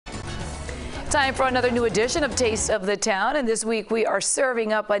Time for another new edition of Taste of the Town, and this week we are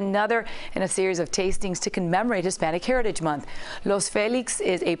serving up another in a series of tastings to commemorate Hispanic Heritage Month. Los Felix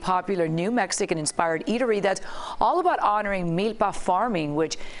is a popular New Mexican-inspired eatery that's all about honoring milpa farming,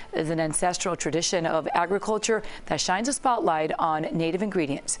 which is an ancestral tradition of agriculture that shines a spotlight on native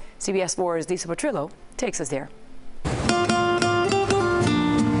ingredients. CBS 4's Petrillo takes us there.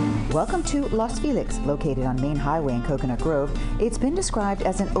 Welcome to Los Felix, located on Main Highway in Coconut Grove. It's been described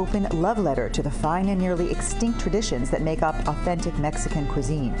as an open love letter to the fine and nearly extinct traditions that make up authentic Mexican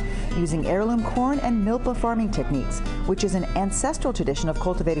cuisine, using heirloom corn and milpa farming techniques, which is an ancestral tradition of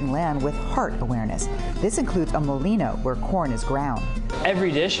cultivating land with heart awareness. This includes a molino, where corn is ground. Every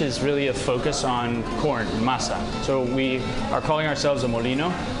dish is really a focus on corn, masa. So we are calling ourselves a molino.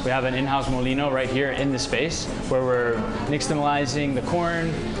 We have an in-house molino right here in the space where we're nixtamalizing the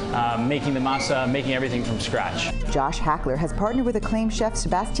corn, making the masa, making everything from scratch. Josh Hackler has partnered with acclaimed chef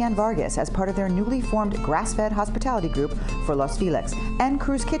Sebastian Vargas as part of their newly formed grass-fed hospitality group for Los Felix, and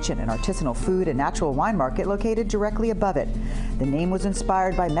Cruz Kitchen, an artisanal food and natural wine market located directly above it. The name was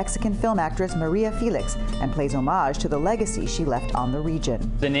inspired by Mexican film actress Maria Felix and plays homage to the legacy she left on the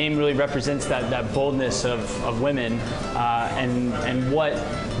region. The name really represents that boldness of women and what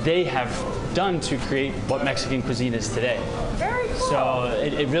they have done to create what Mexican cuisine is today. Very cool. So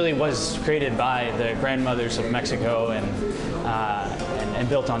it really was created by the grandmothers of Mexico and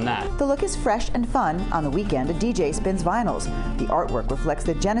built on that. The look is fresh and fun. On the weekend, a DJ spins vinyls. The artwork reflects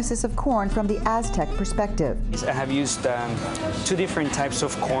the genesis of corn from the Aztec perspective. I have used two different types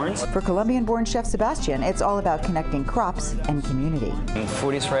of corns. For Colombian-born chef Sebastian, it's all about connecting crops and community. And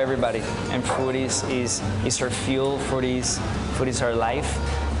food is for everybody, and food is our fuel, food is our life,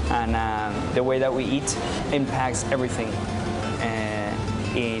 and the way that we eat impacts everything.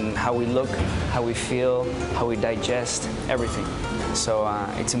 In how we look, how we feel, how we digest, everything. So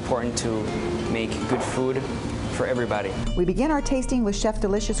it's important to make good food for everybody. We begin our tasting with Chef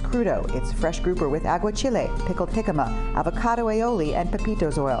Delicious Crudo. It's fresh grouper with agua chile, pickled jicama, avocado aioli, and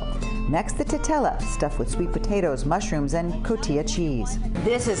pepitos oil. Next, the titella, stuffed with sweet potatoes, mushrooms, and cotija cheese.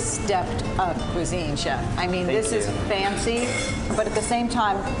 This is stepped up cuisine, chef. I mean, this is fancy, but at the same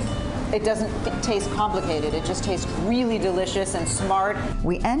time, it doesn't taste complicated. It just tastes really delicious and smart.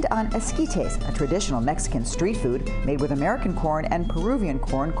 We end on esquites, a traditional Mexican street food made with American corn and Peruvian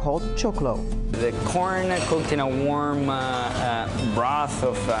corn called choclo. The corn cooked in a warm broth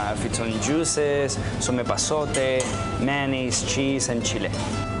of its own juices, some epazote, mayonnaise, cheese, and chile.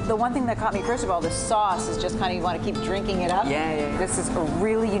 The one thing that caught me, first of all, the sauce is just kind of, you want to keep drinking it up. Yeah. This is a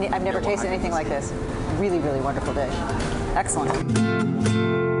really unique, I've never tasted anything like this. Really, really wonderful dish. Excellent.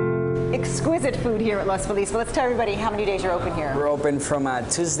 Exquisite food here at Los Felix. But let's tell everybody how many days you're open here. We're open from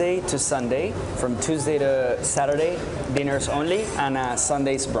Tuesday to Sunday, from Tuesday to Saturday, dinners only, and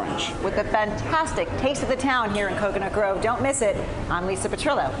Sundays brunch. With the fantastic Taste of the Town here in Coconut Grove. Don't miss it. I'm Lisa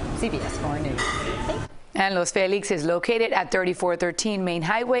Petrillo, CBS 4 News. And Los Felix is located at 3413 Main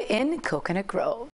Highway in Coconut Grove.